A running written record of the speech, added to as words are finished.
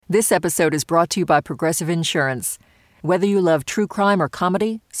This episode is brought to you by Progressive Insurance. Whether you love true crime or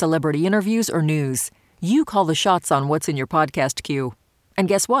comedy, celebrity interviews or news, you call the shots on what's in your podcast queue. And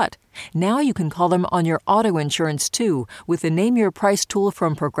guess what? Now you can call them on your auto insurance too with the Name Your Price tool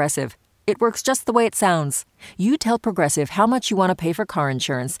from Progressive. It works just the way it sounds. You tell Progressive how much you want to pay for car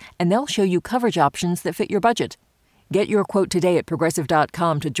insurance, and they'll show you coverage options that fit your budget. Get your quote today at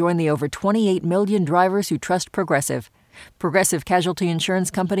Progressive.com to join the over 28 million drivers who trust Progressive. Progressive Casualty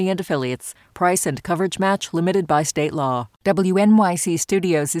Insurance Company and Affiliates. Price and coverage match limited by state law. WNYC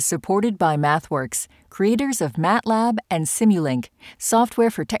Studios is supported by MathWorks, creators of MATLAB and Simulink,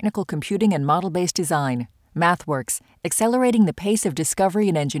 software for technical computing and model-based design. MathWorks, accelerating the pace of discovery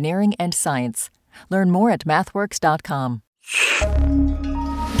in engineering and science. Learn more at mathworks.com.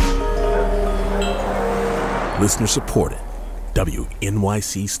 Listener supported.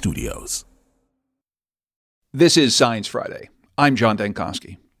 WNYC Studios. This is Science Friday. I'm John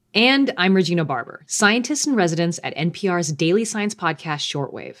Dankosky. And I'm Regina Barber, scientist in residence at NPR's daily science podcast,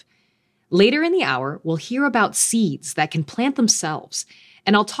 Shortwave. Later in the hour, we'll hear about seeds that can plant themselves,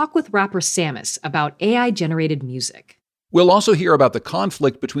 and I'll talk with rapper Samus about AI-generated music. We'll also hear about the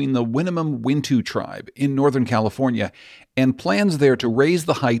conflict between the Winnemem-Wintu tribe in Northern California and plans there to raise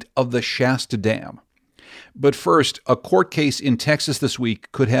the height of the Shasta Dam. But first, a court case in Texas this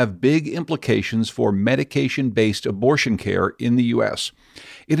week could have big implications for medication-based abortion care in the U.S.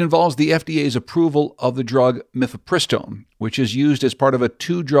 It involves the FDA's approval of the drug mifepristone, which is used as part of a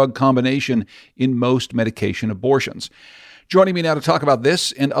two-drug combination in most medication abortions. Joining me now to talk about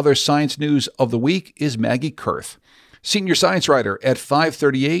this and other science news of the week is Maggie Kurth, senior science writer at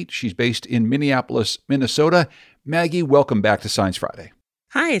 538. She's based in Minneapolis, Minnesota. Maggie, welcome back to Science Friday.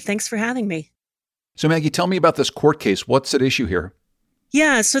 Hi, thanks for having me. So Maggie, tell me about this court case. What's at issue here?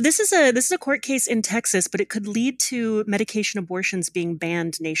 Yeah, so this is a court case in Texas, but it could lead to medication abortions being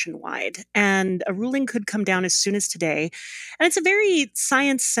banned nationwide. And a ruling could come down as soon as today. And it's a very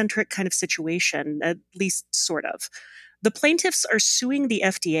science-centric kind of situation, at least sort of. The plaintiffs are suing the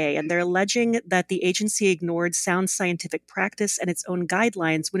FDA, and they're alleging that the agency ignored sound scientific practice and its own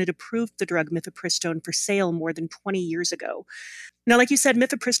guidelines when it approved the drug mifepristone for sale more than 20 years ago. Now, like you said,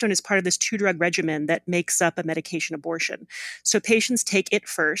 mifepristone is part of this two-drug regimen that makes up a medication abortion. So patients take it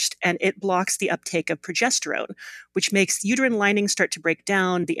first, and it blocks the uptake of progesterone, which makes uterine lining start to break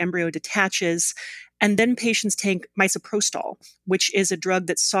down, the embryo detaches, and then patients take misoprostol, which is a drug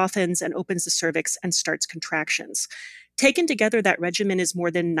that softens and opens the cervix and starts contractions. Taken together, that regimen is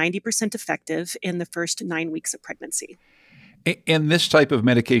more than 90% effective in the first 9 weeks of pregnancy. And this type of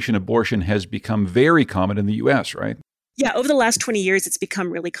medication abortion has become very common in the U.S., right? Yeah, over the last 20 years, it's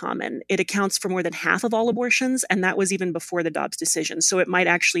become really common. It accounts for more than half of all abortions, and that was even before the Dobbs decision. So it might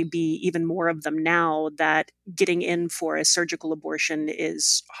actually be even more of them now that getting in for a surgical abortion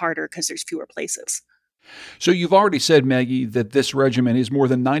is harder because there's fewer places. So you've already said, Maggie, that this regimen is more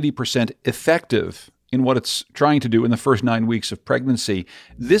than 90% effective in what it's trying to do in the first 9 weeks of pregnancy.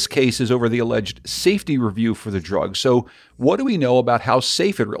 This case is over the alleged safety review for the drug. So what do we know about how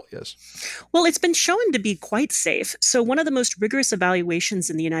safe it really is? Well, it's been shown to be quite safe. So one of the most rigorous evaluations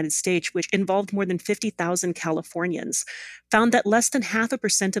in the United States, which involved more than 50,000 Californians, found that less than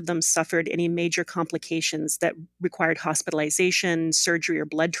 0.5% of them suffered any major complications that required hospitalization, surgery, or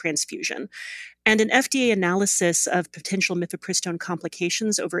blood transfusion. And an FDA analysis of potential mifepristone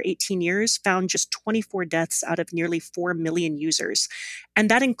complications over 18 years found just 24 deaths out of nearly 4 million users. And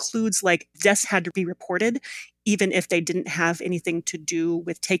that includes deaths had to be reported even if they didn't have anything to do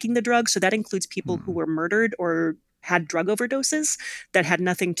with taking the drug. So that includes people who were murdered or had drug overdoses that had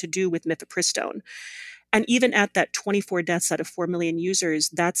nothing to do with mifepristone. And even at that 24 deaths out of 4 million users,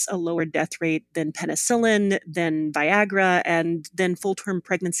 that's a lower death rate than penicillin, than Viagra, and than full-term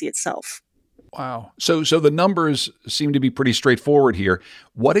pregnancy itself. Wow. So the numbers seem to be pretty straightforward here.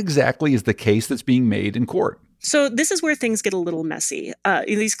 What exactly is the case that's being made in court? So this is where things get a little messy.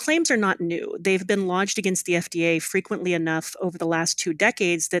 These claims are not new. They've been lodged against the FDA frequently enough over the last 2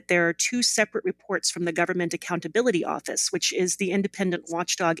 decades that there are 2 separate reports from the Government Accountability Office, which is the independent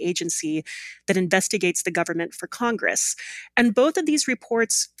watchdog agency that investigates the government for Congress. And both of these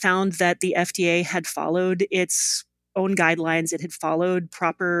reports found that the FDA had followed its own guidelines. It had followed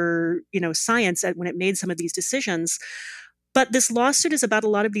proper, science when it made some of these decisions. But this lawsuit is about a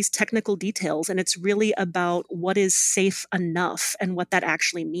lot of these technical details, and it's really about what is safe enough and what that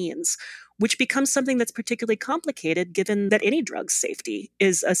actually means, which becomes something that's particularly complicated given that any drug's safety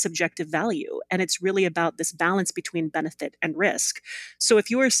is a subjective value. And it's really about this balance between benefit and risk. So if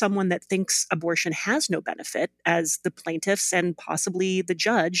you are someone that thinks abortion has no benefit, as the plaintiffs and possibly the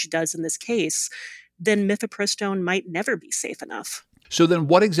judge does in this case, then mifepristone might never be safe enough. So then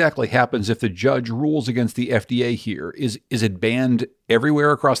what exactly happens if the judge rules against the FDA here? Is it banned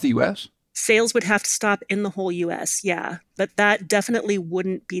everywhere across the U.S.? Sales would have to stop in the whole U.S., yeah. But that definitely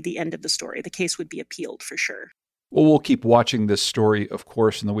wouldn't be the end of the story. The case would be appealed for sure. Well, we'll keep watching this story, of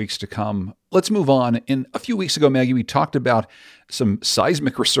course, in the weeks to come. Let's move on. A few weeks ago, Maggie, we talked about some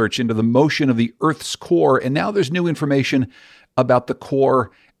seismic research into the motion of the Earth's core, and now there's new information about the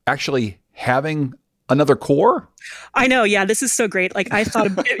core actually having another core? I know. Yeah, this is so great. Like, I thought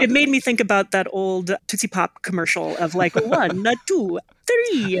it made me think about that old Tootsie Pop commercial of like 1, 2,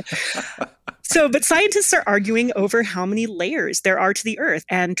 3. But scientists are arguing over how many layers there are to the Earth.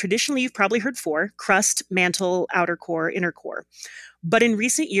 And traditionally, you've probably heard 4: crust, mantle, outer core, inner core. But in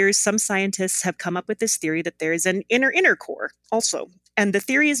recent years, some scientists have come up with this theory that there is an inner core also. And the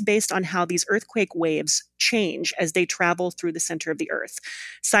theory is based on how these earthquake waves change as they travel through the center of the Earth.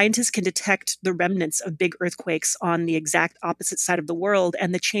 Scientists can detect the remnants of big earthquakes on the exact opposite side of the world,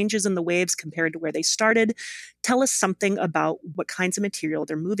 and the changes in the waves compared to where they started tell us something about what kinds of material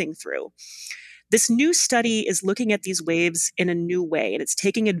they're moving through. This new study is looking at these waves in a new way, and it's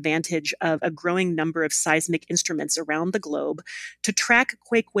taking advantage of a growing number of seismic instruments around the globe to track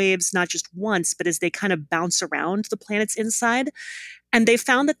quake waves not just once, but as they kind of bounce around the planet's inside. And they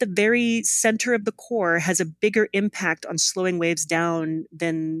found that the very center of the core has a bigger impact on slowing waves down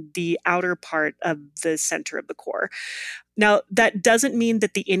than the outer part of the center of the core. Now, that doesn't mean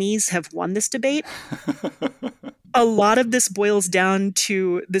that the innies have won this debate. A lot of this boils down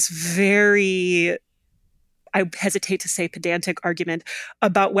to this very, I hesitate to say pedantic argument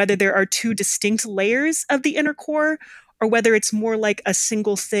about whether there are 2 distinct layers of the inner core or whether it's more like a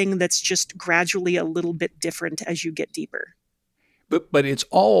single thing that's just gradually a little bit different as you get deeper. But it's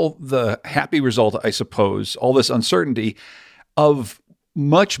all the happy result, I suppose, all this uncertainty of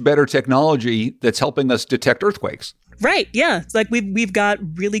much better technology that's helping us detect earthquakes. Right. Yeah. It's like we've got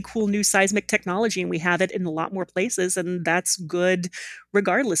really cool new seismic technology, and we have it in a lot more places. And that's good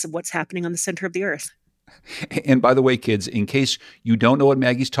regardless of what's happening on the center of the Earth. And by the way, kids, in case you don't know what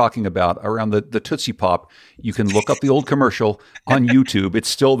Maggie's talking about around the Tootsie Pop, you can look up the old commercial on YouTube. It's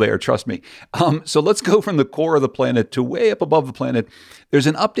still there, trust me. So let's go from the core of the planet to way up above the planet. There's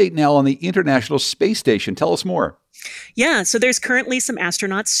an update now on the International Space Station. Tell us more. Yeah, so there's currently some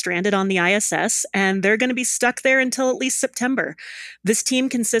astronauts stranded on the ISS, and they're going to be stuck there until at least September. This team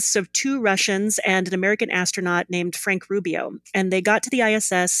consists of 2 Russians and an American astronaut named Frank Rubio, and they got to the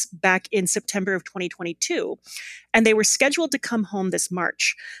ISS back in September of 2022, and they were scheduled to come home this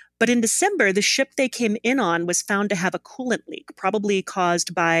March. But in December, the ship they came in on was found to have a coolant leak, probably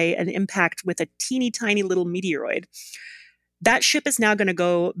caused by an impact with a teeny tiny little meteoroid. That ship is now going to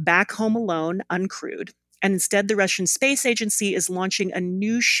go back home alone, uncrewed. And instead, the Russian Space Agency is launching a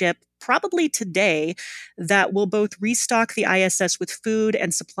new ship, probably today, that will both restock the ISS with food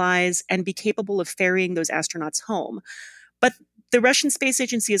and supplies and be capable of ferrying those astronauts home. But the Russian Space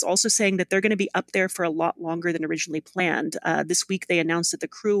Agency is also saying that they're going to be up there for a lot longer than originally planned. This week, they announced that the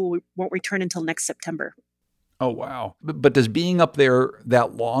crew won't return until next September. Oh, wow. But does being up there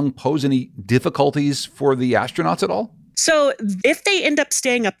that long pose any difficulties for the astronauts at all? So if they end up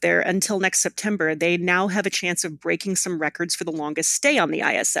staying up there until next September, they now have a chance of breaking some records for the longest stay on the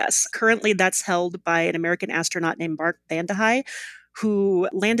ISS. Currently, that's held by an American astronaut named Mark Vande Hei, who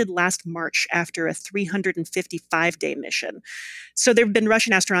landed last March after a 355-day mission. So there have been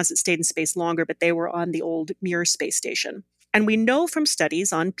Russian astronauts that stayed in space longer, but they were on the old Mir space station. And we know from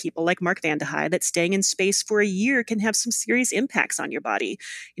studies on people like Mark Vande Hei that staying in space for a year can have some serious impacts on your body.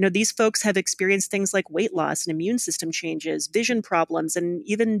 You know, these folks have experienced things like weight loss and immune system changes, vision problems, and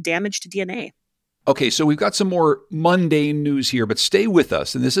even damage to DNA. Okay, so we've got some more mundane news here, but stay with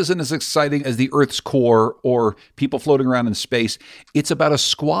us. And this isn't as exciting as the Earth's core or people floating around in space. It's about a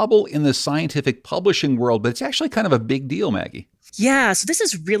squabble in the scientific publishing world, but it's actually kind of a big deal, Maggie. Yeah, so this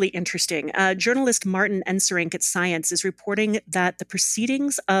is really interesting. Journalist Martin Enserink at Science is reporting that the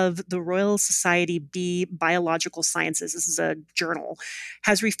Proceedings of the Royal Society B Biological Sciences, this is a journal,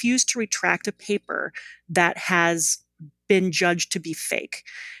 has refused to retract a paper that has been judged to be fake.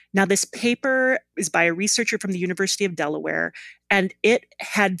 Now, this paper is by a researcher from the University of Delaware, and it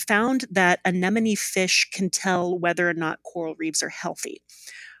had found that anemone fish can tell whether or not coral reefs are healthy.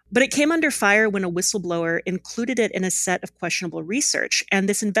 But it came under fire when a whistleblower included it in a set of questionable research. And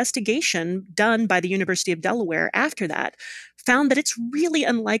this investigation done by the University of Delaware after that found that it's really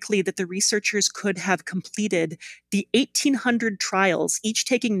unlikely that the researchers could have completed the 1,800 trials, each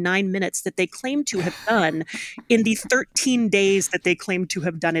taking 9 minutes, that they claim to have done in the 13 days that they claim to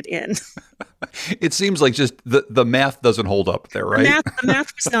have done it in. It seems like just the math doesn't hold up there, right? The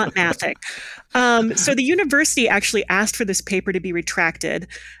math was not mathing. So the university actually asked for this paper to be retracted.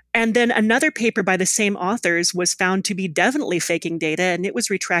 And then another paper by the same authors was found to be definitely faking data, and it was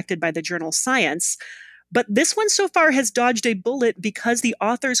retracted by the journal Science. But this one so far has dodged a bullet because the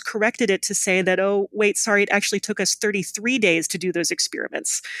authors corrected it to say that, oh, wait, sorry, it actually took us 33 days to do those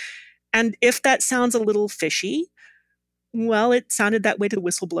experiments. And if that sounds a little fishy, well, it sounded that way to the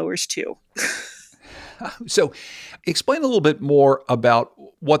whistleblowers too. So explain a little bit more about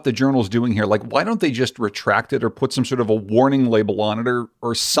what the journal's doing here. Like, why don't they just retract it or put some sort of a warning label on it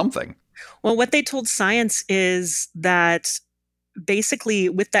or something? Well, what they told Science is that basically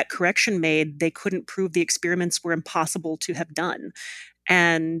with that correction made, they couldn't prove the experiments were impossible to have done.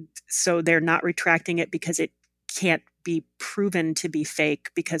 And so they're not retracting it because it can't be proven to be fake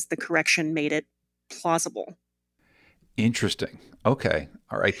because the correction made it plausible. Interesting. Okay.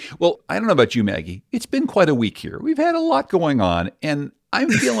 All right. Well, I don't know about you, Maggie. It's been quite a week here. We've had a lot going on, and I'm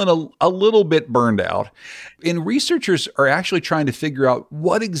feeling a little bit burned out. And researchers are actually trying to figure out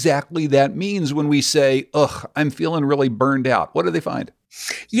what exactly that means when we say, ugh, I'm feeling really burned out. What do they find?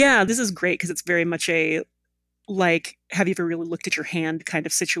 Yeah, this is great because it's very much a, like, have you ever really looked at your hand kind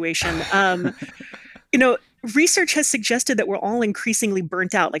of situation. Research has suggested that we're all increasingly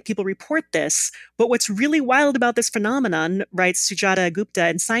burnt out. Like, people report this, but what's really wild about this phenomenon, writes Sujata Gupta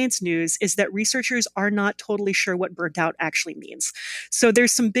in Science News, is that researchers are not totally sure what burnt out actually means. So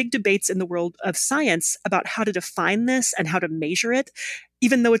there's some big debates in the world of science about how to define this and how to measure it,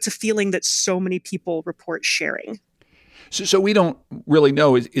 even though it's a feeling that so many people report sharing. So we don't really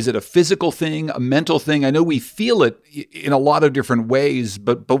know. Is it a physical thing, a mental thing? I know we feel it in a lot of different ways,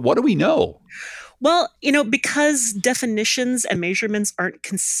 but what do we know? Well, because definitions and measurements aren't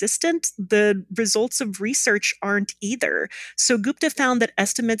consistent, the results of research aren't either. So Gupta found that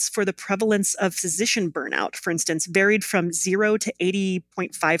estimates for the prevalence of physician burnout, for instance, varied from 0 to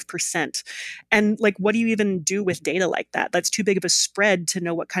 80.5%. And what do you even do with data like that? That's too big of a spread to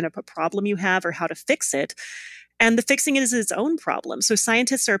know what kind of a problem you have or how to fix it. And the fixing it is its own problem. So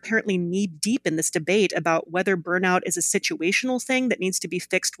scientists are apparently knee-deep in this debate about whether burnout is a situational thing that needs to be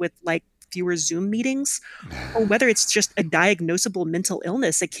fixed with fewer Zoom meetings, or whether it's just a diagnosable mental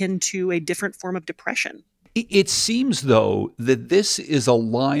illness akin to a different form of depression. It seems, though, that this is a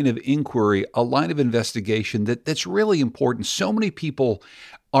line of inquiry, a line of investigation that's really important. So many people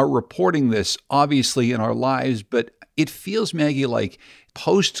are reporting this, obviously, in our lives, but it feels, Maggie, like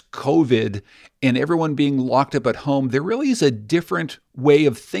post-COVID and everyone being locked up at home, there really is a different way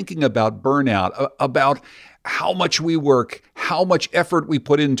of thinking about burnout, about how much we work, how much effort we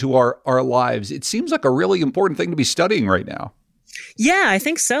put into our lives. It seems like a really important thing to be studying right now. Yeah, I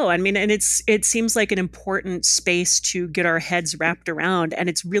think so. I mean, and it seems like an important space to get our heads wrapped around. And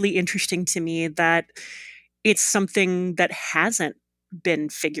it's really interesting to me that it's something that hasn't been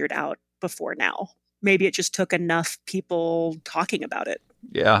figured out before now. Maybe it just took enough people talking about it.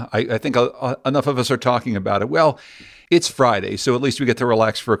 Yeah, I think enough of us are talking about it. Well, it's Friday, so at least we get to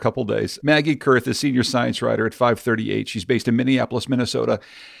relax for a couple days. Maggie Kurth is senior science writer at 538. She's based in Minneapolis, Minnesota.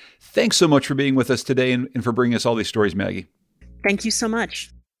 Thanks so much for being with us today and for bringing us all these stories, Maggie. Thank you so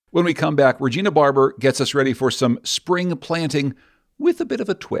much. When we come back, Regina Barber gets us ready for some spring planting with a bit of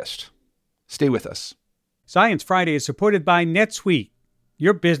a twist. Stay with us. Science Friday is supported by NetSuite.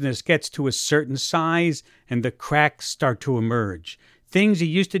 Your business gets to a certain size and the cracks start to emerge. Things you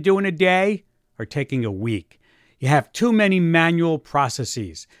used to do in a day are taking a week. You have too many manual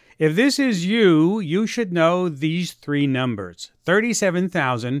processes. If this is you, you should know these three numbers: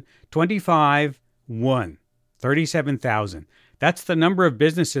 37,000, 25, 1. 37,000. That's the number of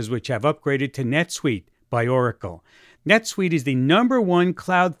businesses which have upgraded to NetSuite by Oracle. NetSuite is the #1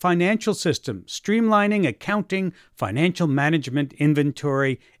 cloud financial system, streamlining accounting, financial management,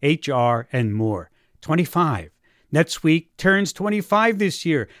 inventory, HR, and more. 25. NetSuite turns 25 this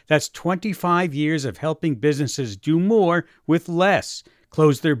year. That's 25 years of helping businesses do more with less,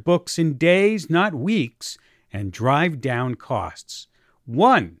 close their books in days, not weeks, and drive down costs.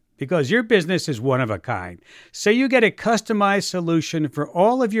 1. Because your business is one of a kind. So you get a customized solution for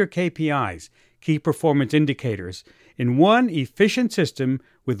all of your KPIs, key performance indicators, in one efficient system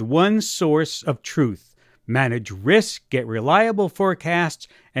with one source of truth. Manage risk, get reliable forecasts,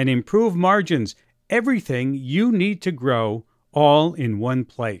 and improve margins. Everything you need to grow, all in one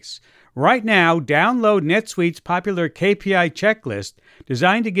place. Right now, download NetSuite's popular KPI checklist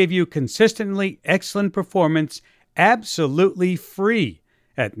designed to give you consistently excellent performance absolutely free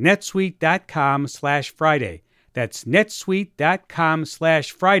at netsuite.com/Friday. That's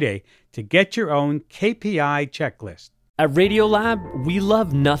netsuite.com/Friday to get your own KPI checklist. At Radiolab, we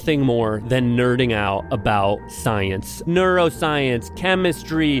love nothing more than nerding out about science, neuroscience,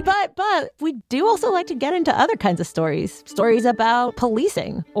 chemistry. But we do also like to get into other kinds of stories. Stories about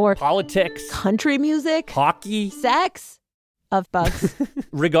policing or politics, country music, hockey, sex, of bugs.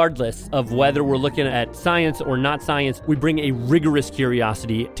 Regardless of whether we're looking at science or not science, we bring a rigorous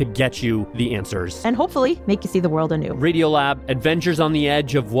curiosity to get you the answers. And hopefully make you see the world anew. Radiolab, adventures on the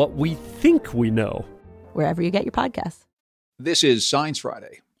edge of what we think we know. Wherever you get your podcasts. This is Science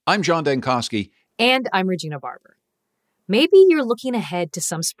Friday. I'm John Dankosky. And I'm Regina Barber. Maybe you're looking ahead to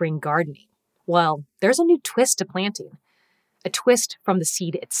some spring gardening. Well, there's a new twist to planting. A twist from the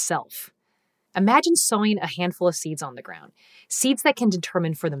seed itself. Imagine sowing a handful of seeds on the ground. Seeds that can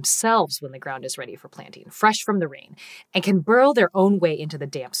determine for themselves when the ground is ready for planting, fresh from the rain, and can burrow their own way into the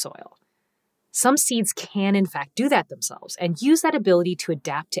damp soil. Some seeds can, in fact, do that themselves and use that ability to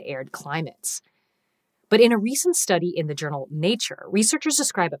adapt to arid climates. But in a recent study in the journal Nature, researchers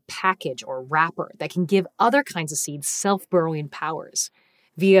describe a package or wrapper that can give other kinds of seeds self-burrowing powers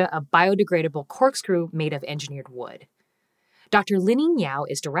via a biodegradable corkscrew made of engineered wood. Dr. Lining Yao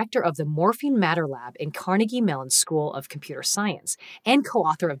is director of the Morphing Matter Lab in Carnegie Mellon School of Computer Science and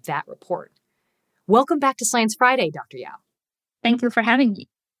co-author of that report. Welcome back to Science Friday, Dr. Yao. Thank you for having me.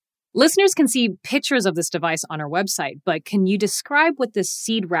 Listeners can see pictures of this device on our website, but can you describe what this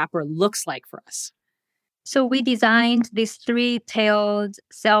seed wrapper looks like for us? So we designed this 3-tailed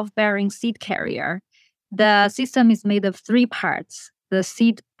self-bearing seed carrier. The system is made of 3 parts. The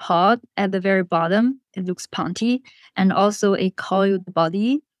seed pod at the very bottom, it looks punty, and also a coiled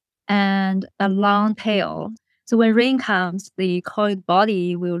body and a long tail. So when rain comes, the coiled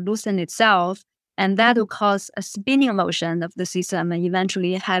body will loosen itself, and that will cause a spinning motion of the system and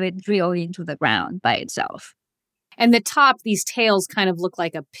eventually have it drill into the ground by itself. And the top, these tails kind of look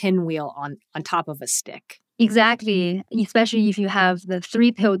like a pinwheel on top of a stick. Exactly. Especially if you have the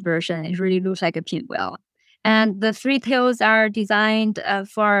 3-tailed version, it really looks like a pinwheel. And the 3 tails are designed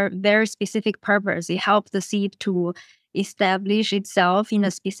for very specific purpose. It helps the seed to establish itself in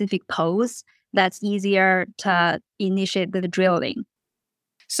a specific pose that's easier to initiate the drilling.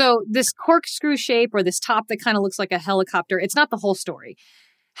 So this corkscrew shape or this top that kind of looks like a helicopter, it's not the whole story.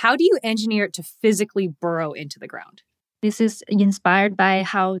 How do you engineer it to physically burrow into the ground? This is inspired by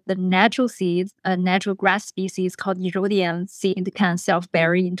how the natural seeds, a natural grass species called Erodium seed, can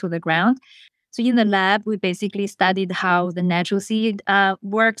self-bury into the ground. So in the lab, we basically studied how the natural seed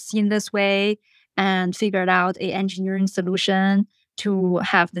works in this way and figured out an engineering solution to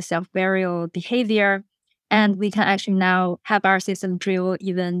have the self-burial behavior. And we can actually now have our system drill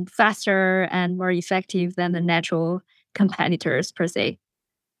even faster and more effective than the natural competitors per se.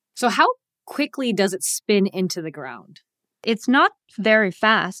 So how quickly does it spin into the ground? It's not very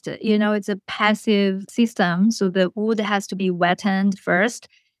fast. It's a passive system. So the wood has to be wetted first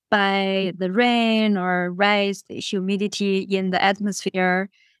by the rain or rise the humidity in the atmosphere.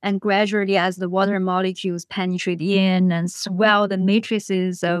 And gradually, as the water molecules penetrate in and swell the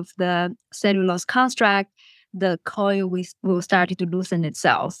matrices of the cellulose construct, the coil will start to loosen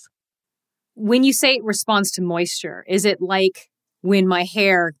itself. When you say it responds to moisture, is it like when my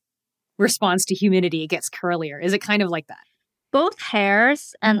hair responds to humidity, it gets curlier? Is it kind of like that? Both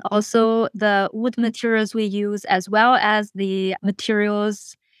hairs and also the wood materials we use, as well as the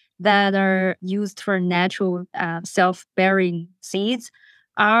materials that are used for natural self-bearing seeds,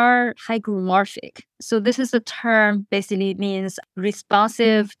 are hygromorphic. So this is a term basically means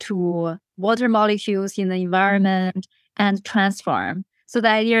responsive to water molecules in the environment and transform. So the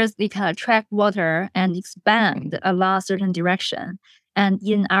idea is they can attract water and expand along a certain direction. And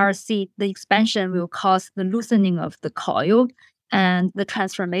in our seed, the expansion will cause the loosening of the coil and the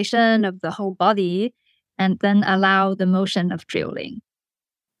transformation of the whole body, and then allow the motion of drilling.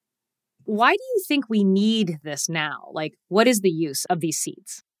 Why do you think we need this now? Like, what is the use of these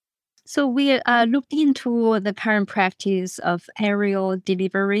seeds? So we looked into the current practice of aerial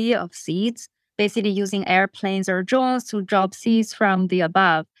delivery of seeds, basically using airplanes or drones to drop seeds from the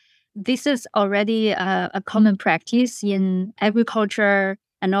above. This is already a common practice in agriculture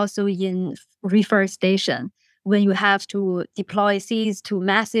and also in reforestation. When you have to deploy seeds to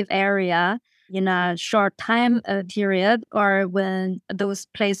massive area in a short time period, or when those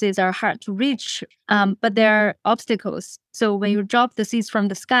places are hard to reach, but there are obstacles. So when you drop the seeds from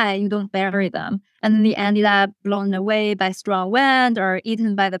the sky, you don't bury them. And then they ended up blown away by strong wind or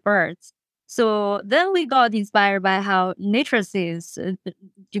eaten by the birds. So then we got inspired by how nature sees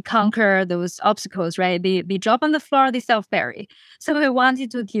to conquer those obstacles, right? They drop on the floor, they self-bury. So we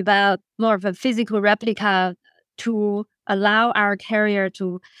wanted to develop more of a physical replica to allow our carrier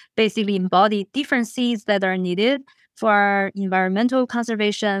to basically embody different seeds that are needed for environmental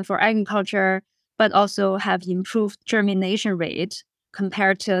conservation, for agriculture, but also have improved germination rate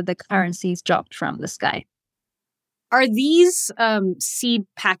compared to the current seeds dropped from the sky. Are these seed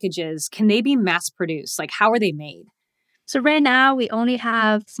packages, can they be mass produced? Like, how are they made? So right now, we only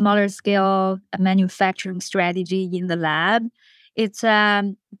have smaller scale manufacturing strategy in the lab. It's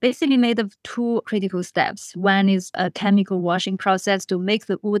basically made of two critical steps. One is a chemical washing process to make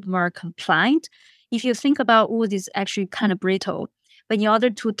the wood more compliant. If you think about wood, it's actually kind of brittle. But in order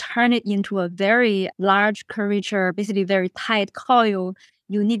to turn it into a very large curvature, basically very tight coil,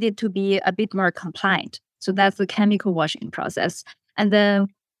 you need it to be a bit more compliant. So that's the chemical washing process. And then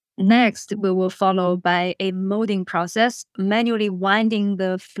next, we will follow by a molding process, manually winding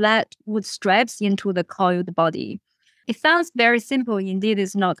the flat wood strips into the coiled body. It sounds very simple. Indeed,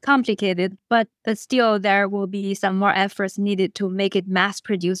 it's not complicated, but still there will be some more efforts needed to make it mass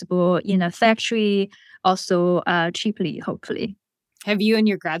producible in a factory, also cheaply, hopefully. Have you and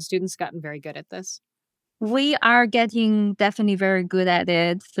your grad students gotten very good at this? We are getting definitely very good at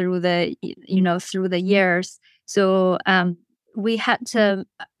it through the years. So we had to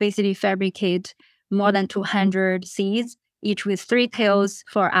basically fabricate more than 200 seeds, each with 3 tails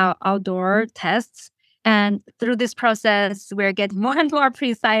for our outdoor tests. And through this process, we're getting more and more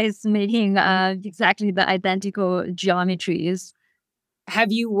precise, making exactly the identical geometries.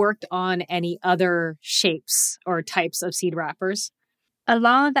 Have you worked on any other shapes or types of seed wrappers?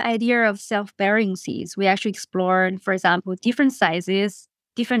 Along the idea of self-bearing seeds, we actually explored, for example, different sizes,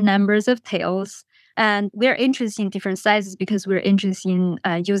 different numbers of tails. And we're interested in different sizes because we're interested in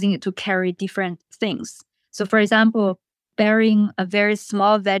using it to carry different things. So, for example, bearing a very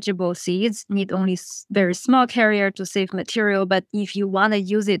small vegetable seeds need only very small carrier to save material. But if you want to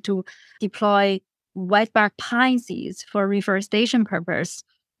use it to deploy whitebark pine seeds for reforestation purpose,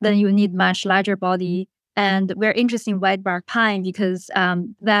 then you need much larger body. And we're interested in whitebark pine because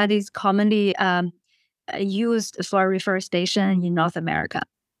that is commonly used for reforestation in North America.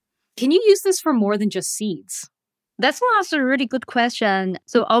 Can you use this for more than just seeds? That's also a really good question.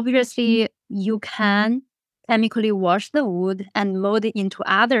 So obviously, you can chemically wash the wood and mold it into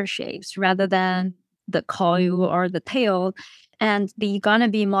other shapes rather than the coil or the tail. And they're going to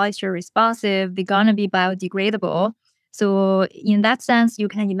be moisture responsive. They're going to be biodegradable. So in that sense, you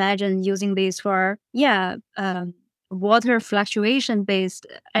can imagine using this for, water fluctuation-based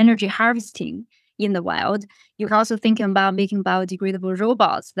energy harvesting in the wild. You can also think about making biodegradable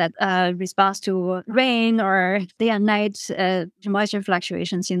robots that respond to rain or day and night moisture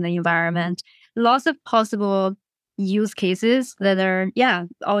fluctuations in the environment. Lots of possible use cases that are,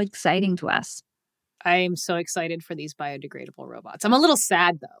 all exciting to us. I am so excited for these biodegradable robots. I'm a little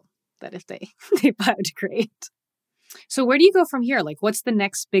sad, though, that if they biodegrade. So where do you go from here? Like, what's the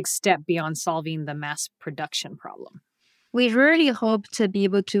next big step beyond solving the mass production problem? We really hope to be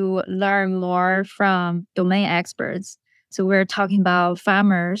able to learn more from domain experts. So we're talking about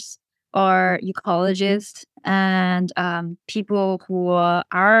farmers or ecologists and people who are,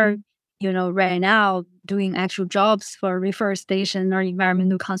 right now doing actual jobs for reforestation or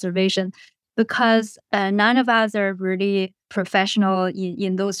environmental conservation, because none of us are really professional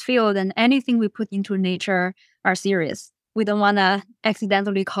in those fields, and anything we put into nature are serious. We don't want to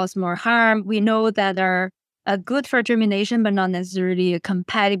accidentally cause more harm. We know that are good for germination, but not necessarily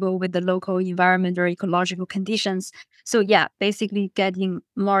compatible with the local environment or ecological conditions. So basically getting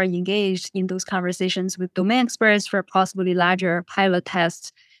more engaged in those conversations with domain experts for possibly larger pilot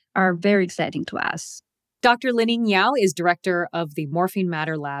tests are very exciting to us. Dr. Lining Yao is director of the Morphing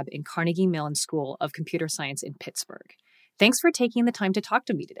Matter Lab in Carnegie Mellon School of Computer Science in Pittsburgh. Thanks for taking the time to talk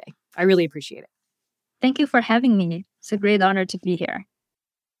to me today. I really appreciate it. Thank you for having me. It's a great honor to be here.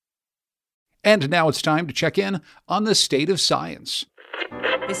 And now it's time to check in on the state of science.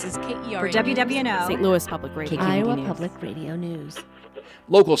 This is KERA for WWNO, St. Louis Public Radio, Iowa Public Radio News.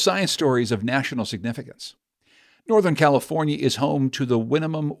 Local science stories of national significance. Northern California is home to the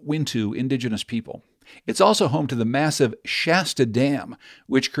Winnemem-Wintu indigenous people. It's also home to the massive Shasta Dam,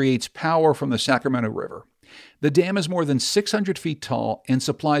 which creates power from the Sacramento River. The dam is more than 600 feet tall and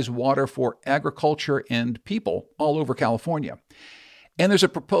supplies water for agriculture and people all over California. And there's a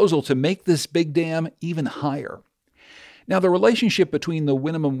proposal to make this big dam even higher. Now, the relationship between the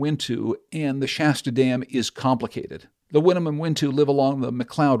Winnemem-Wintu and the Shasta Dam is complicated. The Winnemem-Wintu live along the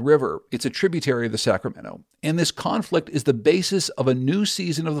McCloud River. It's a tributary of the Sacramento. And this conflict is the basis of a new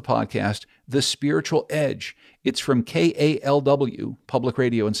season of the podcast, The Spiritual Edge. It's from KALW, Public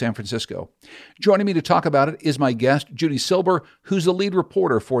Radio in San Francisco. Joining me to talk about it is my guest, Judy Silber, who's the lead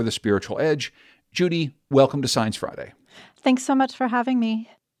reporter for The Spiritual Edge. Judy, welcome to Science Friday. Thanks so much for having me.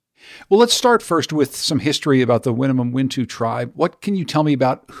 Well, let's start first with some history about the Winnemem-Wintu tribe. What can you tell me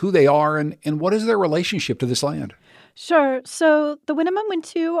about who they are and what is their relationship to this land? Sure. So the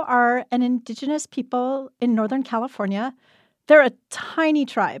Winnemem-Wintu are an indigenous people in Northern California. They're a tiny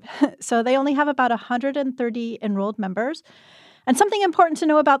tribe, so they only have about 130 enrolled members. And something important to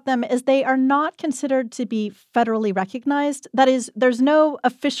know about them is they are not considered to be federally recognized. That is, there's no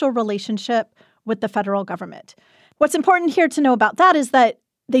official relationship with the federal government. What's important here to know about that is that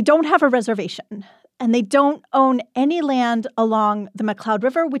they don't have a reservation, and they don't own any land along the McCloud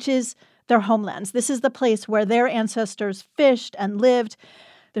River, which is their homelands. This is the place where their ancestors fished and lived.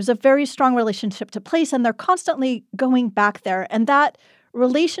 There's a very strong relationship to place, and they're constantly going back there. And that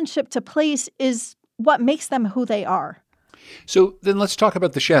relationship to place is what makes them who they are. So then let's talk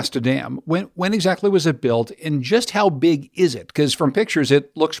about the Shasta Dam. When exactly was it built, and just how big is it? Because from pictures,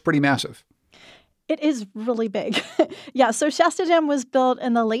 it looks pretty massive. It is really big. Yeah, so Shasta Dam was built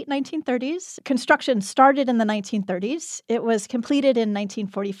in the late 1930s. Construction started in the 1930s. It was completed in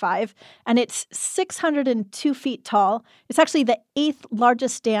 1945, and it's 602 feet tall. It's actually the 8th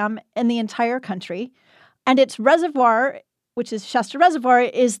largest dam in the entire country. And its reservoir, which is Shasta Reservoir,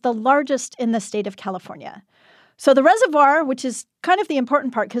 is the largest in the state of California. So the reservoir, which is kind of the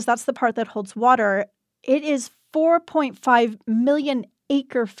important part because that's the part that holds water, it is 4.5 million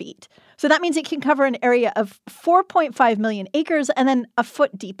acre feet. So that means it can cover an area of 4.5 million acres and then a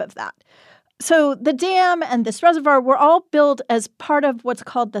foot deep of that. So the dam and this reservoir were all built as part of what's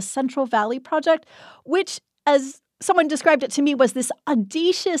called the Central Valley Project, which, as someone described it to me, was this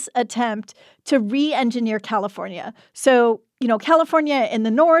audacious attempt to re-engineer California. So, California in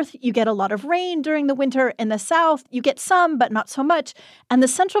the north, you get a lot of rain during the winter. In the south, you get some, but not so much. And the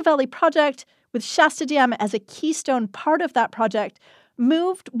Central Valley Project, with Shasta Dam as a keystone part of that project,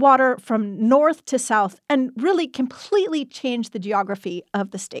 moved water from north to south and really completely changed the geography of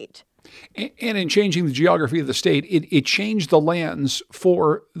the state. And in changing the geography of the state, it changed the lands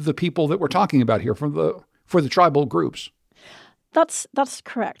for the people that we're talking about here, for the tribal groups. That's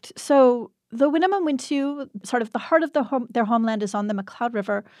correct. So the Winnemem-Wintu, sort of the heart of their homeland, is on the McCloud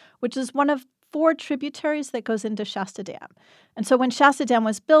River, which is one of 4 tributaries that goes into Shasta Dam. And so when Shasta Dam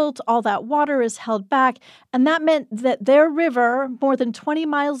was built, all that water is held back, and that meant that their river, more than 20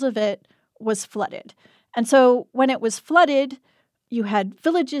 miles of it, was flooded. And so when it was flooded, you had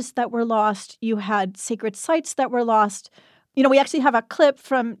villages that were lost, you had sacred sites that were lost. We actually have a clip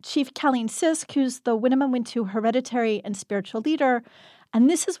from Chief Colleen Sisk, who's the Winnemem-Wintu hereditary and spiritual leader, and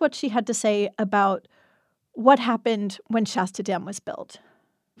this is what she had to say about what happened when Shasta Dam was built.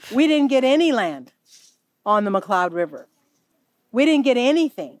 We didn't get any land on the McCloud River. We didn't get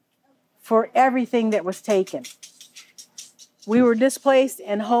anything for everything that was taken. We were displaced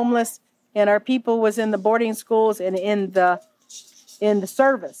and homeless, and our people was in the boarding schools and in the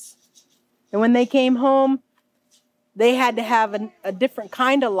service. And when they came home, they had to have a different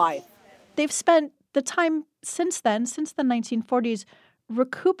kind of life. They've spent the time since then, since the 1940s,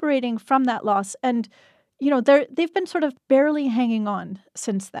 recuperating from that loss. And they've been sort of barely hanging on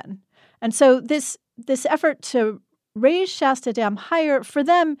since then. And so this effort to raise Shasta Dam higher, for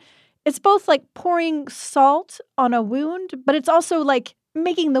them, it's both like pouring salt on a wound, but it's also like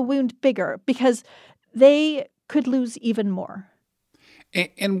making the wound bigger because they could lose even more.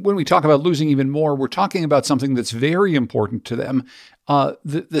 And when we talk about losing even more, we're talking about something that's very important to them,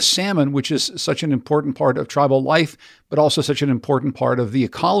 the salmon, which is such an important part of tribal life, but also such an important part of the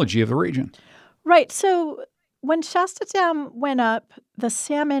ecology of the region. Right. So when Shasta Dam went up, the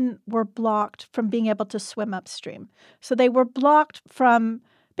salmon were blocked from being able to swim upstream. So they were blocked from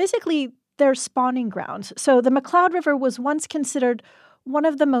basically their spawning grounds. So the McCloud River was once considered one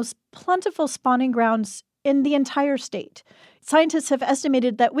of the most plentiful spawning grounds in the entire state. Scientists have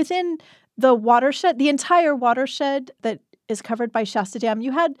estimated that within the watershed, the entire watershed that is covered by Shasta Dam,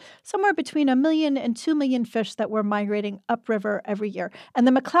 you had somewhere between 1 million and 2 million fish that were migrating upriver every year. And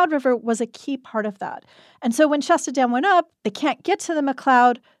the McCloud River was a key part of that. And so when Shasta Dam went up, they can't get to the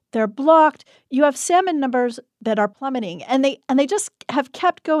McCloud. They're blocked. You have salmon numbers that are plummeting. And they just have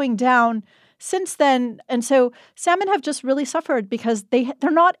kept going down since then. And so salmon have just really suffered because they're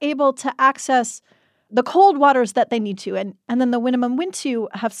not able to access the cold waters that they need to. And then the Winnemem-Wintu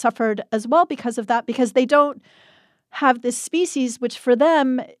have suffered as well because of that, because they don't have this species, which for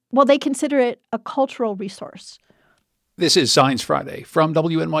them, well, they consider it a cultural resource. This is Science Friday from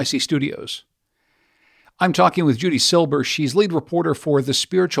WNYC Studios. I'm talking with Judy Silber. She's lead reporter for The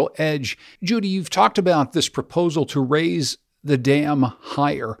Spiritual Edge. Judy, you've talked about this proposal to raise the dam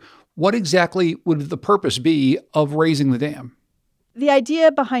higher. What exactly would the purpose be of raising the dam? The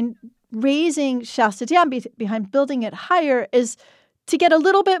idea behind raising Shasta Dam, behind building it higher, is to get a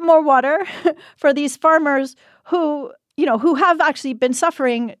little bit more water for these farmers who have actually been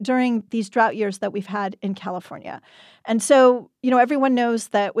suffering during these drought years that we've had in California. And so, everyone knows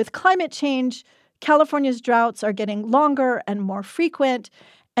that with climate change, California's droughts are getting longer and more frequent.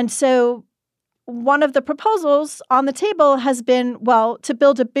 And so one of the proposals on the table has been, to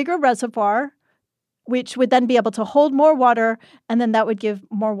build a bigger reservoir, which would then be able to hold more water, and then that would give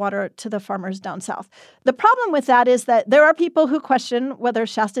more water to the farmers down south. The problem with that is that there are people who question whether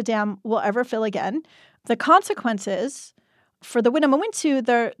Shasta Dam will ever fill again. The consequences for the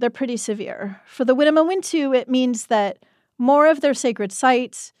Winnemem-Wintu, they're pretty severe. For the Winnemem-Wintu, it means that more of their sacred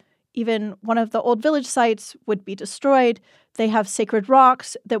sites, even one of the old village sites, would be destroyed. They have sacred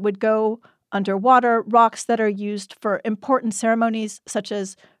rocks that would go underwater, rocks that are used for important ceremonies, such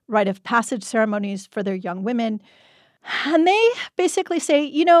as rite of passage ceremonies for their young women. And they basically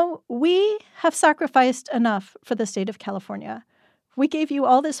say, we have sacrificed enough for the state of California. We gave you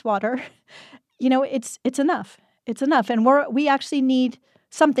all this water. It's enough. It's enough. And we actually need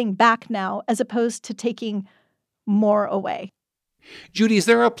something back now as opposed to taking more away. Judy, is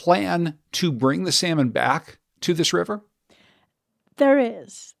there a plan to bring the salmon back to this river? There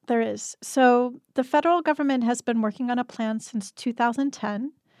is. So the federal government has been working on a plan since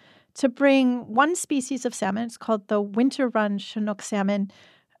 2010 to bring one species of salmon, it's called the winter run Chinook salmon,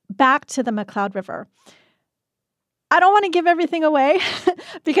 back to the McCloud River. I don't want to give everything away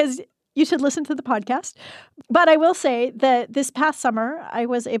because you should listen to the podcast. But I will say that this past summer, I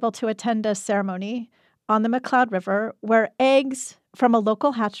was able to attend a ceremony on the McCloud River where eggs from a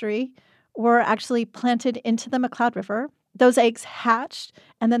local hatchery were actually planted into the McCloud River. Those eggs hatched,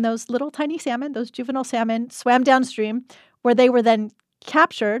 and then those little tiny salmon, those juvenile salmon, swam downstream where they were then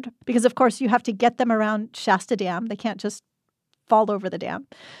captured because, of course, you have to get them around Shasta Dam. They can't just fall over the dam.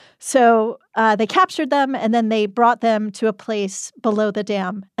 So they captured them, and then they brought them to a place below the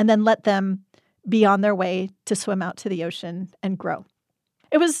dam and then let them be on their way to swim out to the ocean and grow.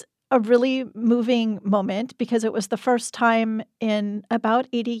 It was a really moving moment because it was the first time in about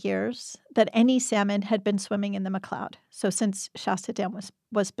 80 years that any salmon had been swimming in the McCloud. So since Shasta Dam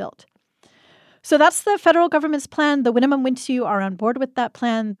was built. So that's the federal government's plan. The Winnemem-Wintu are on board with that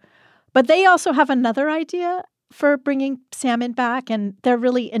plan. But they also have another idea for bringing salmon back, and they're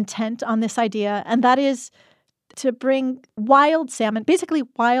really intent on this idea, and that is to bring wild salmon, basically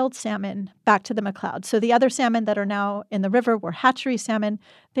wild salmon, back to the McCloud. So the other salmon that are now in the river were hatchery salmon.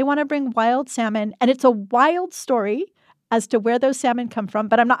 They want to bring wild salmon, and it's a wild story as to where those salmon come from,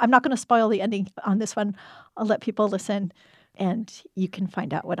 but I'm not going to spoil the ending on this one. I'll let people listen, and you can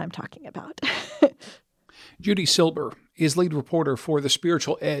find out what I'm talking about. Judy Silber is lead reporter for The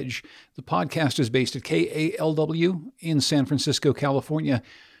Spiritual Edge. The podcast is based at KALW in San Francisco, California.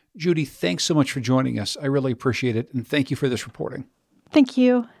 Judy, thanks so much for joining us. I really appreciate it, and thank you for this reporting. Thank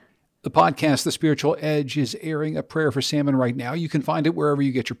you. The podcast, The Spiritual Edge, is airing a prayer for salmon right now. You can find it wherever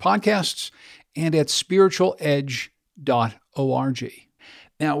you get your podcasts and at spiritualedge.org.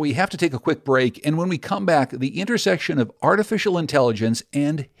 Now, we have to take a quick break, and when we come back, the intersection of artificial intelligence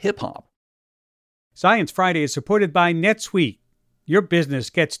and hip-hop. Science Friday is supported by NetSuite. Your business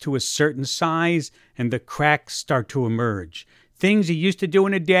gets to a certain size and the cracks start to emerge. Things you used to do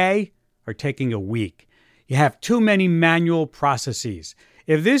in a day are taking a week. You have too many manual processes.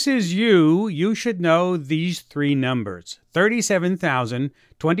 If this is you, you should know these three numbers. 37,000,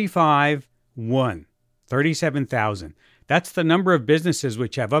 25, 1. 37,000. That's the number of businesses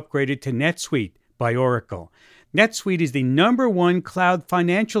which have upgraded to NetSuite by Oracle. NetSuite is the #1 cloud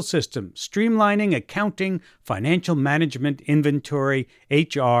financial system, streamlining accounting, financial management, inventory,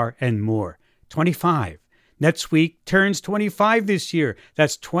 HR, and more. 25. NetSuite turns 25 this year.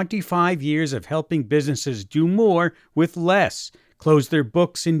 That's 25 years of helping businesses do more with less, close their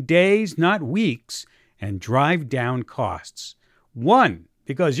books in days, not weeks, and drive down costs. 1.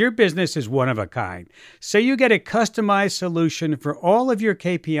 Because your business is one of a kind. So you get a customized solution for all of your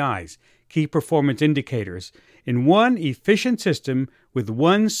KPIs, key performance indicators, in one efficient system with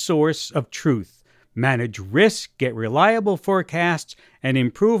one source of truth. Manage risk, get reliable forecasts, and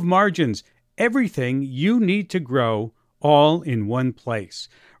improve margins. Everything you need to grow, all in one place.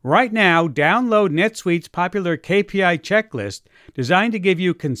 Right now, download NetSuite's popular KPI checklist designed to give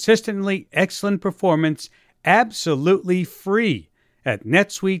you consistently excellent performance absolutely free at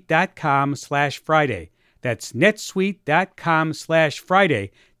netsuite.com/Friday. That's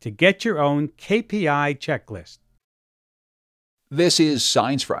netsuite.com/Friday to get your own KPI checklist. This is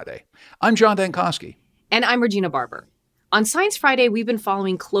Science Friday. I'm John Dankosky. And I'm Regina Barber. On Science Friday, we've been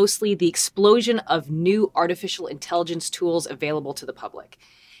following closely the explosion of new artificial intelligence tools available to the public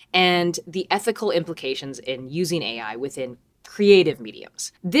and the ethical implications in using AI within creative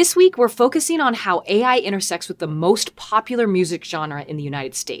mediums. This week, we're focusing on how AI intersects with the most popular music genre in the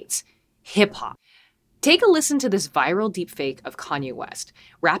United States, hip-hop. Take a listen to this viral deepfake of Kanye West,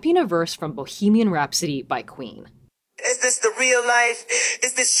 rapping a verse from Bohemian Rhapsody by Queen. Is this the real life?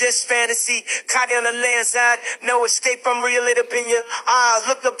 Is this just fantasy? Caught on the landside, no escape from real it up in your eyes.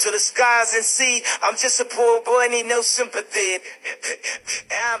 Look up to the skies and see I'm just a poor boy, need no sympathy.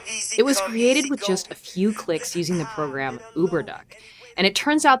 It was created with just a few clicks using the program UberDuck. And it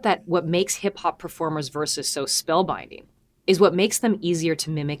turns out that what makes hip-hop performers' verses so spellbinding is what makes them easier to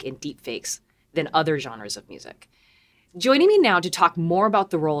mimic in deepfakes than other genres of music. Joining me now to talk more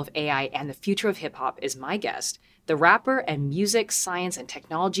about the role of AI and the future of hip-hop is my guest, the rapper and music, science, and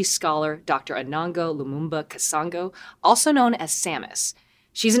technology scholar, Dr. Anango Lumumba Kasango, also known as Samus.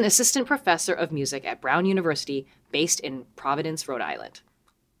 She's an assistant professor of music at Brown University, based in Providence, Rhode Island.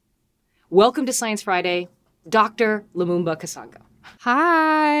 Welcome to Science Friday, Dr. Lumumba Kasango.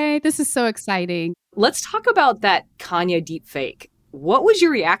 Hi, this is so exciting. Let's talk about that Kanye deepfake. What was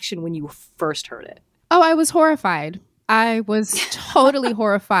your reaction when you first heard it? Oh, I was horrified. I was totally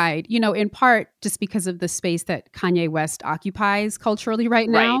horrified, in part just because of the space that Kanye West occupies culturally right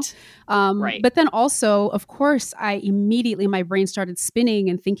now. Right. But then also, of course, my brain started spinning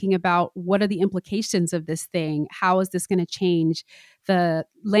and thinking about what are the implications of this thing? How is this going to change the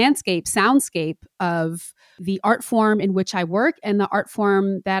soundscape of the art form in which I work and the art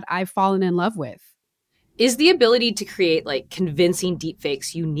form that I've fallen in love with? Is the ability to create convincing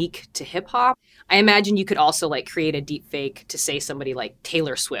deepfakes unique to hip hop? I imagine you could also create a deepfake to say somebody like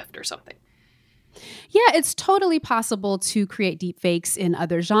Taylor Swift or something. Yeah, it's totally possible to create deepfakes in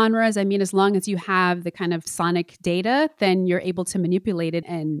other genres. I mean, as long as you have the kind of sonic data, then you're able to manipulate it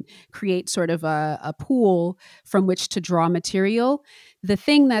and create sort of a pool from which to draw material. The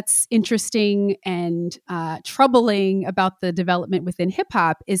thing that's interesting and troubling about the development within hip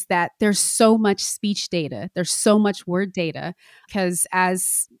hop is that there's so much speech data, there's so much word data, because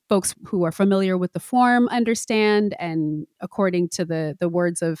as folks who are familiar with the form understand, and according to the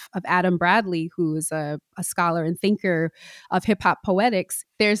words of Adam Bradley, who is a scholar and thinker of hip hop poetics,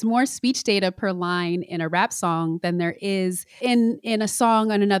 there's more speech data per line in a rap song than there is in a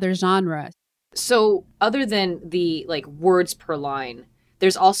song on another genre. So other than the words per line,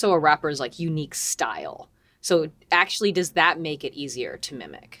 there's also a rapper's unique style. So actually, does that make it easier to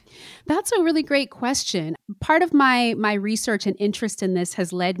mimic? That's a really great question. Part of my research and interest in this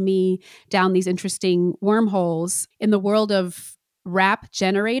has led me down these interesting wormholes in the world of rap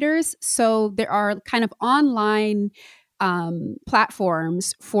generators. So there are kind of online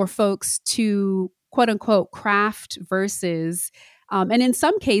platforms for folks to quote unquote craft verses. And in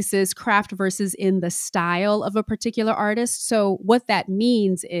some cases, craft verses in the style of a particular artist. So what that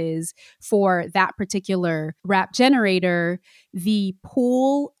means is for that particular rap generator, the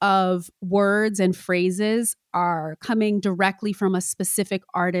pool of words and phrases are coming directly from a specific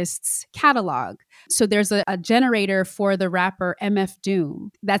artist's catalog. So there's a generator for the rapper MF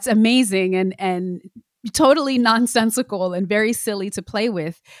Doom. That's amazing and totally nonsensical and very silly to play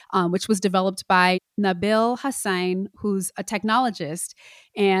with, which was developed by Nabil Hussain, who's a technologist.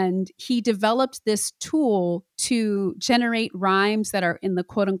 And he developed this tool to generate rhymes that are in the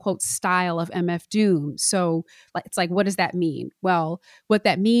quote unquote style of MF Doom. So it's what does that mean? Well, what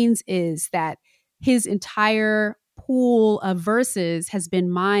that means is that his entire pool of verses has been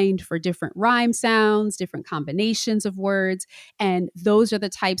mined for different rhyme sounds, different combinations of words. And those are the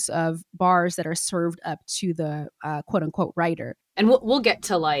types of bars that are served up to the quote unquote writer. And we'll get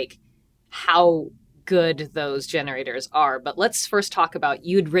to how good those generators are. But let's first talk about,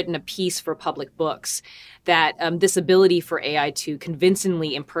 you'd written a piece for Public Books that this ability for AI to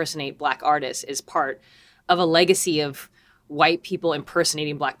convincingly impersonate Black artists is part of a legacy of white people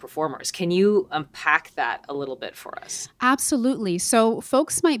impersonating Black performers. Can you unpack that a little bit for us? Absolutely. So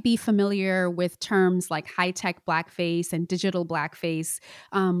folks might be familiar with terms like high-tech blackface and digital blackface,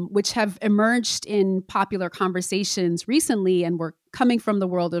 which have emerged in popular conversations recently and were coming from the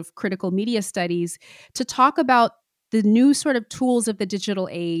world of critical media studies to talk about the new sort of tools of the digital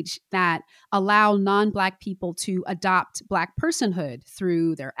age that allow non-Black people to adopt Black personhood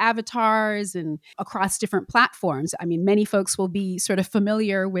through their avatars and across different platforms. I mean, many folks will be sort of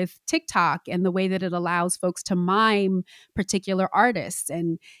familiar with TikTok and the way that it allows folks to mime particular artists.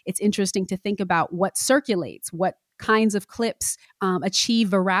 And it's interesting to think about what circulates, what kinds of clips achieve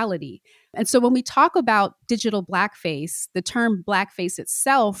virality. And so when we talk about digital blackface, the term blackface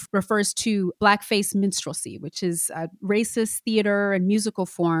itself refers to blackface minstrelsy, which is a racist theater and musical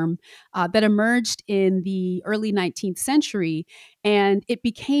form that emerged in the early 19th century. And it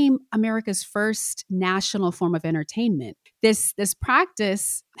became America's first national form of entertainment. This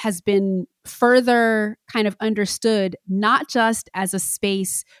practice has been further kind of understood, not just as a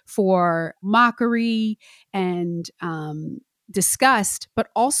space for mockery and disgust, but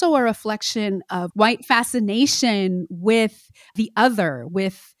also a reflection of white fascination with the other,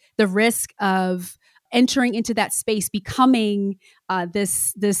 with the risk of entering into that space, becoming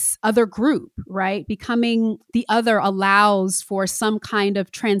this other group, right? Becoming the other allows for some kind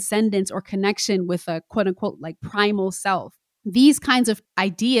of transcendence or connection with a quote unquote like primal self. These kinds of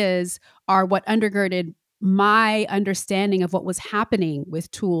ideas are what undergirded my understanding of what was happening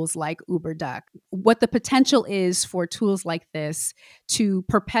with tools like UberDuck, what the potential is for tools like this to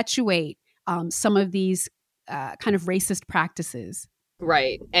perpetuate some of these kind of racist practices.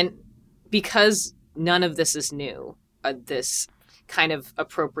 Right. And because none of this is new, this kind of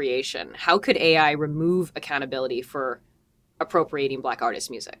appropriation, how could AI remove accountability for appropriating Black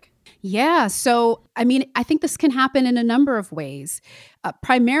artists' music? Yeah. So, I mean, I think this can happen in a number of ways.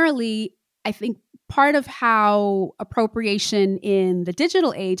 Primarily, I think part of how appropriation in the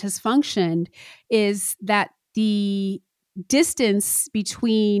digital age has functioned is that the distance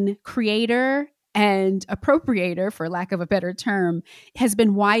between creator and appropriator, for lack of a better term, has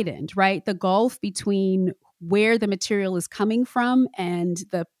been widened, right? The gulf between where the material is coming from and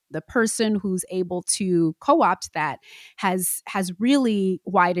the person who's able to co-opt that has really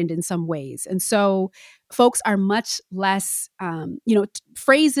widened in some ways. And so folks are much less,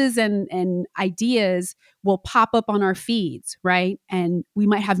 phrases and ideas will pop up on our feeds, right? And we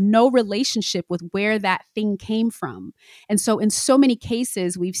might have no relationship with where that thing came from. And so in so many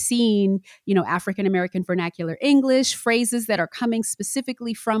cases, we've seen, African-American vernacular English, phrases that are coming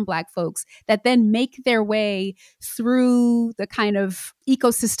specifically from Black folks that then make their way through the kind of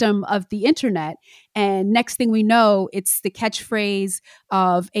ecosystem of the internet. And next thing we know, it's the catchphrase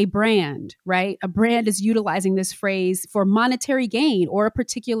of a brand, right? A brand is utilizing this phrase for monetary gain, or a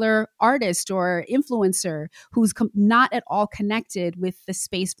particular artist or influencer who's not at all connected with the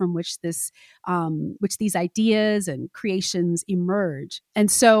space from which which these ideas and creations emerge. And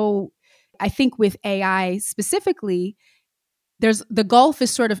so I think with AI specifically, the gulf is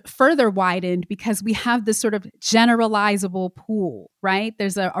sort of further widened because we have this sort of generalizable pool, right?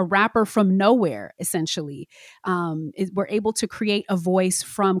 There's a rapper from nowhere, essentially. We're able to create a voice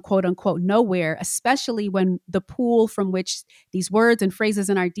from quote unquote nowhere, especially when the pool from which these words and phrases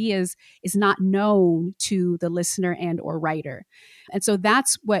and ideas is not known to the listener and or writer. And so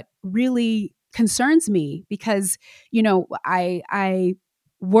that's what really concerns me because, I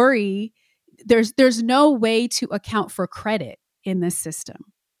worry there's no way to account for credit in this system.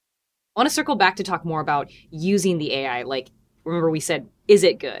 I want to circle back to talk more about using the AI. Like, remember we said, is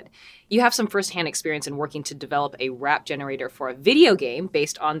it good? You have some firsthand experience in working to develop a rap generator for a video game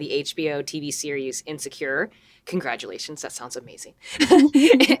based on the HBO TV series Insecure. Congratulations. That sounds amazing.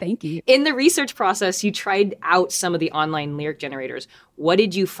 Thank you. In the research process, you tried out some of the online lyric generators. What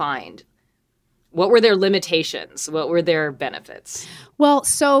did you find? What were their limitations? What were their benefits? Well,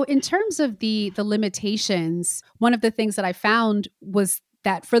 so in terms of the limitations, one of the things that I found was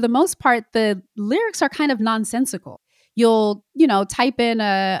that for the most part, the lyrics are kind of nonsensical. You'll, type in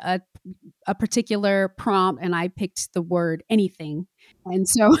a particular prompt, and I picked the word anything. And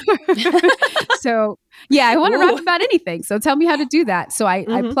so, I want to rap about anything. So tell me how to do that. So I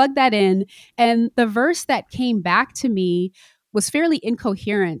plugged that in, and the verse that came back to me was fairly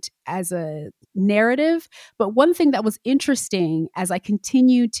incoherent as a narrative. But one thing that was interesting as I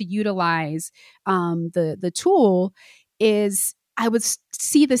continued to utilize the tool is I would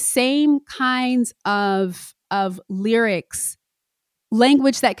see the same kinds of lyrics,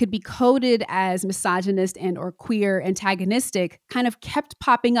 language that could be coded as misogynist and or queer antagonistic kind of kept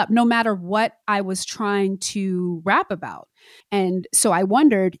popping up no matter what I was trying to rap about. And so I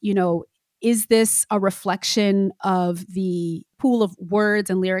wondered, is this a reflection of the pool of words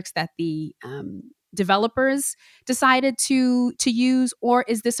and lyrics that the developers decided to use, or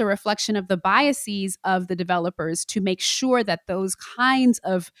is this a reflection of the biases of the developers to make sure that those kinds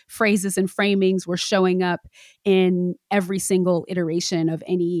of phrases and framings were showing up in every single iteration of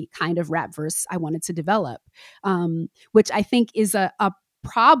any kind of rap verse I wanted to develop, which I think is a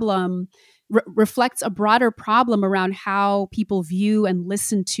problem, reflects a broader problem around how people view and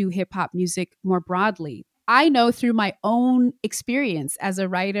listen to hip hop music more broadly. I know through my own experience as a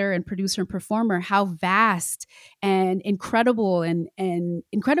writer and producer and performer how vast and incredible and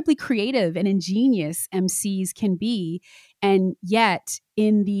incredibly creative and ingenious MCs can be. And yet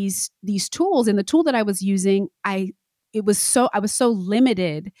in these tools, in the tool that I was using, I was so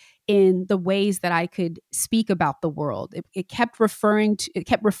limited in the ways that I could speak about the world. It kept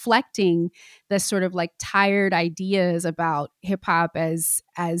reflecting the sort of like tired ideas about hip hop as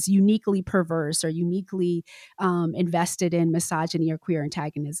uniquely perverse or uniquely invested in misogyny or queer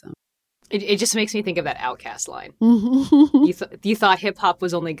antagonism. It just makes me think of that Outkast line. You thought hip hop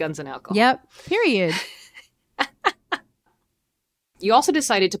was only guns and alcohol. Yep. Period. You also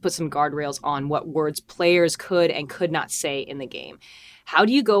decided to put some guardrails on what words players could and could not say in the game. How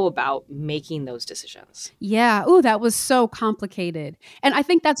do you go about making those decisions? Yeah. Ooh, that was so complicated. And I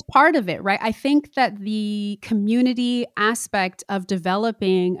think that's part of it, right? I think that the community aspect of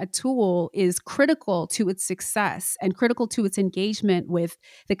developing a tool is critical to its success and critical to its engagement with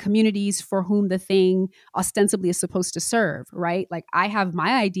the communities for whom the thing ostensibly is supposed to serve, right? Like I have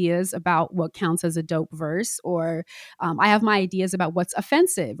my ideas about what counts as a dope verse, or I have my ideas about what's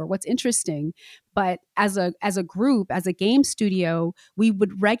offensive or what's interesting. But as a group, as a game studio, we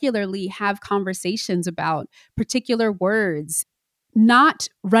would regularly have conversations about particular words, not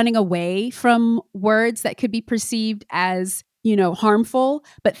running away from words that could be perceived as, harmful,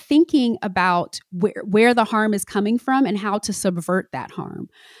 but thinking about where the harm is coming from and how to subvert that harm.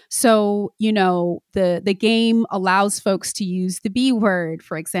 So, the game allows folks to use the B word,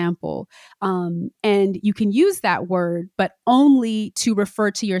 for example, and you can use that word, but only to refer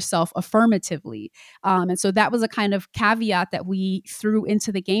to yourself affirmatively. And so that was a kind of caveat that we threw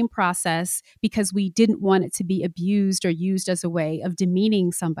into the game process because we didn't want it to be abused or used as a way of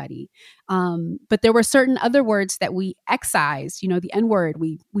demeaning somebody. But there were certain other words that we excised. The N-word,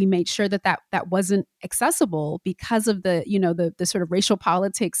 we made sure that wasn't accessible because of the sort of racial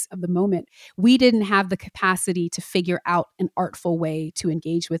politics of the moment. We didn't have the capacity to figure out an artful way to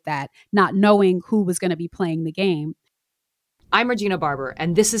engage with that, not knowing who was going to be playing the game. I'm Regina Barber,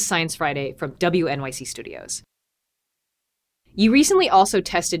 and this is Science Friday from WNYC Studios. You recently also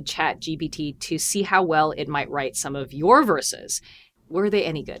tested ChatGPT to see how well it might write some of your verses. Were they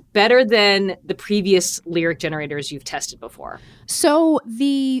any good? Better than the previous lyric generators you've tested before? So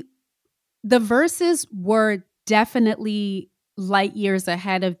the verses were definitely light years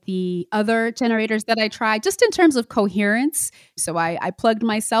ahead of the other generators that I tried, just in terms of coherence. So I plugged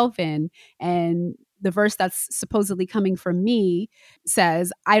myself in, and the verse that's supposedly coming from me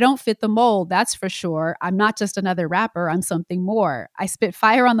says, "I don't fit the mold, that's for sure. I'm not just another rapper, I'm something more. I spit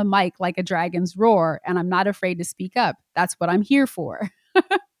fire on the mic like a dragon's roar, and I'm not afraid to speak up. That's what I'm here for."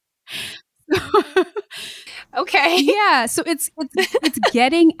 Okay. Yeah. So it's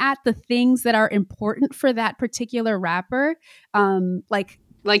getting at the things that are important for that particular rapper.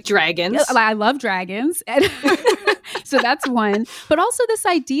 Like dragons. I love dragons. And so that's one. But also this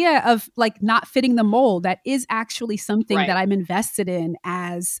idea of like not fitting the mold, that is actually something that I'm invested in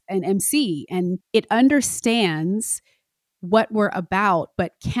as an MC. And it understands what we're about,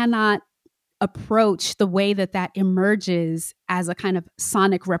 but cannot approach the way that emerges as a kind of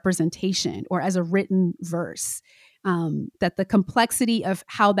sonic representation or as a written verse. That the complexity of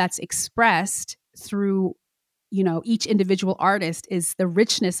how that's expressed through each individual artist, is the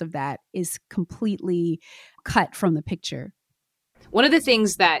richness of that is completely cut from the picture. One of the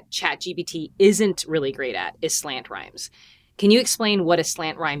things that ChatGPT isn't really great at is slant rhymes. Can you explain what a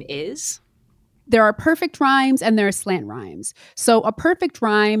slant rhyme is? There are perfect rhymes and there are slant rhymes. So a perfect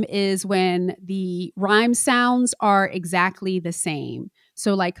rhyme is when the rhyme sounds are exactly the same.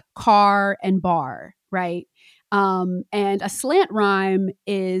 So like car and bar, right? And a slant rhyme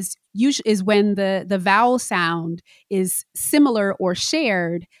is when the vowel sound is similar or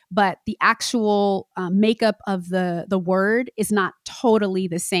shared, but the actual makeup of the word is not totally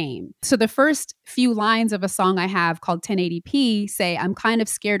the same. So the first few lines of a song I have called 1080p say, "I'm kind of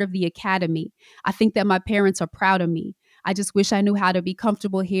scared of the academy. I think that my parents are proud of me. I just wish I knew how to be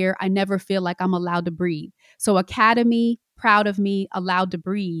comfortable here. I never feel like I'm allowed to breathe." So academy, proud of me, allowed to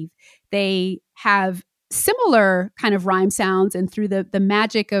breathe. They have similar kind of rhyme sounds, and through the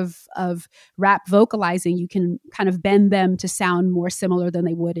magic of rap vocalizing, you can kind of bend them to sound more similar than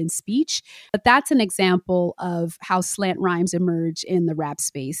they would in speech. But that's an example of how slant rhymes emerge in the rap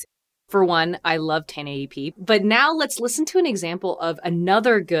space. For one, I love 1080p. But now let's listen to an example of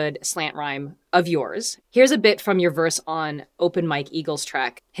another good slant rhyme of yours. Here's a bit from your verse on Open Mike Eagle's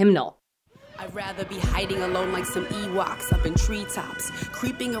track, Hymnal. I'd rather be hiding alone like some Ewoks up in treetops,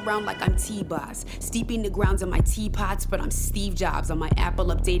 creeping around like I'm T-Boss, steeping the grounds in my teapots, but I'm Steve Jobs on my Apple,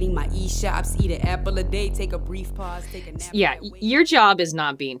 updating my e-shops, eat an apple a day, take a brief pause, take a nap. Yeah, your job is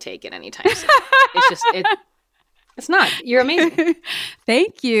not being taken anytime soon. It's not. You're amazing.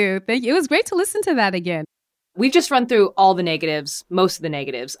 Thank you. It was great to listen to that again. We've just run through all the negatives, most of the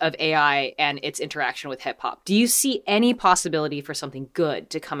negatives of AI and its interaction with hip hop. Do you see any possibility for something good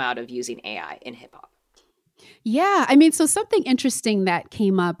to come out of using AI in hip hop? Yeah, I mean, so something interesting that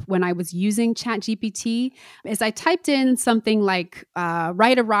came up when I was using ChatGPT is I typed in something like,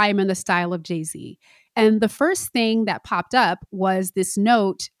 write a rhyme in the style of Jay-Z. And the first thing that popped up was this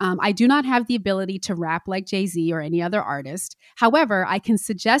note, I do not have the ability to rap like Jay-Z or any other artist. However, I can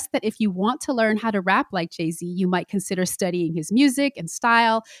suggest that if you want to learn how to rap like Jay-Z, you might consider studying his music and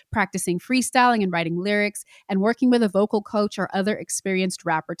style, practicing freestyling and writing lyrics, and working with a vocal coach or other experienced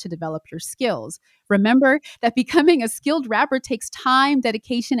rapper to develop your skills. Remember that becoming a skilled rapper takes time,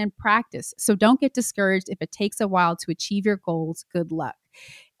 dedication, and practice. So don't get discouraged if it takes a while to achieve your goals. Good luck.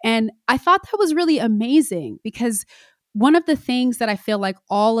 And I thought that was really amazing because one of the things that I feel like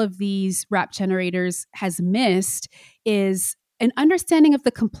all of these rap generators has missed is an understanding of the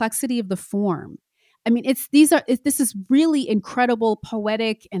complexity of the form. I mean, this is really incredible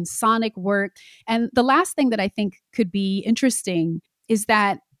poetic and sonic work. And the last thing that I think could be interesting is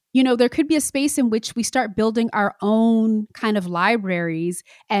that, you know, there could be a space in which we start building our own kind of libraries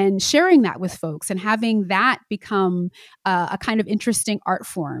and sharing that with folks and having that become a kind of interesting art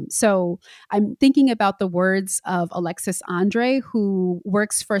form. So I'm thinking about the words of Alexis Andre, who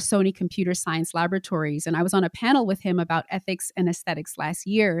works for Sony Computer Science Laboratories. And I was on a panel with him about ethics and aesthetics last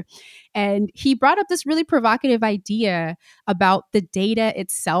year. And he brought up this really provocative idea about the data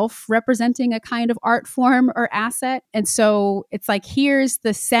itself representing a kind of art form or asset. And so it's like, here's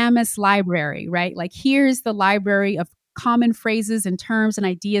the SAMUS library, right? Like, here's the library of common phrases and terms and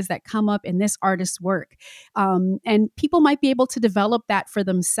ideas that come up in this artist's work. And people might be able to develop that for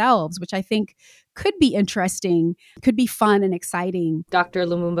themselves, which I think could be interesting, could be fun and exciting. Dr.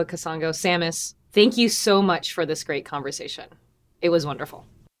 Lumumba Kasongo, SAMUS, thank you so much for this great conversation. It was wonderful.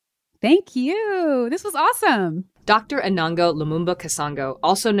 Thank you. This was awesome. Dr. Anango Lumumba Kasongo,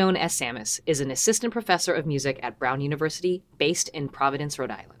 also known as SAMUS, is an assistant professor of music at Brown University, based in Providence,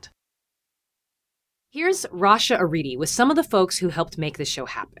 Rhode Island. Here's Rasha Aridi with some of the folks who helped make this show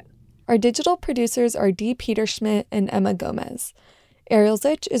happen. Our digital producers are Dee Peterschmidt and Emma Gomez. Ariel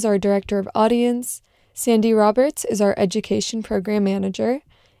Zich is our director of audience. Sandy Roberts is our education program manager.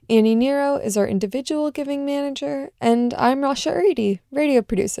 Annie Nero is our individual giving manager. And I'm Rasha Aridi, radio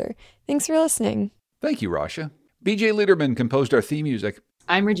producer. Thanks for listening. Thank you, Rasha. BJ Liederman composed our theme music.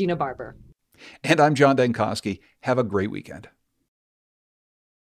 I'm Regina Barber. And I'm John Dankosky. Have a great weekend.